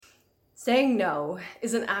Saying no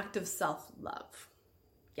is an act of self-love.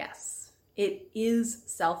 Yes, it is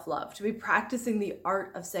self-love to be practicing the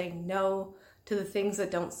art of saying no to the things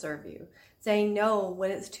that don't serve you. Saying no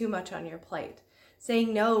when it's too much on your plate.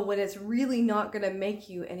 Saying no when it's really not going to make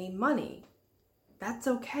you any money. That's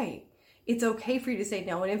okay. It's okay for you to say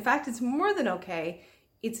no. And in fact, it's more than okay.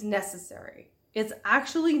 It's necessary. It's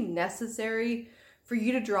actually necessary for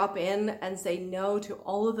you to drop in and say no to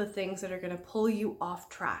all of the things that are going to pull you off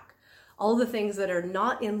track. All the things that are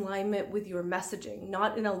not in alignment with your messaging,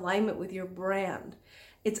 not in alignment with your brand.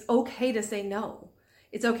 It's okay to say no.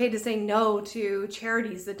 It's okay to say no to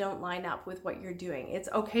charities that don't line up with what you're doing. It's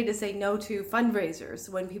okay to say no to fundraisers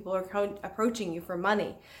when people are approaching you for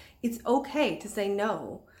money. It's okay to say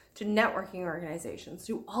no to networking organizations,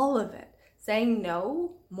 to all of it. Saying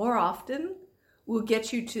no more often will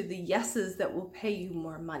get you to the yeses that will pay you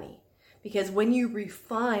more money. Because when you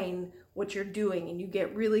refine what you're doing and you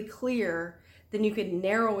get really clear, then you can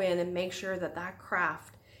narrow in and make sure that that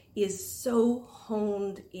craft is so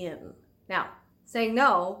honed in. Now, saying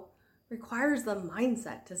no requires the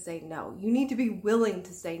mindset to say no. You need to be willing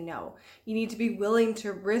to say no. You need to be willing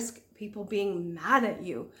to risk people being mad at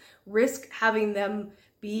you, risk having them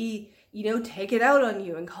be, take it out on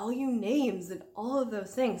you and call you names and all of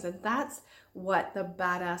those things. And that's what the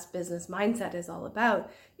badass business mindset is all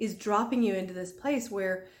about, is dropping you into this place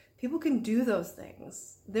where people can do those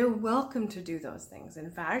things. They're welcome to do those things,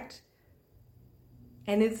 in fact,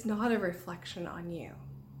 and it's not a reflection on you.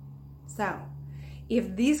 So,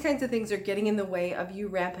 if these kinds of things are getting in the way of you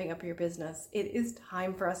ramping up your business, it is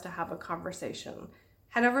time for us to have a conversation.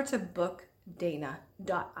 Head over to bookdana.in.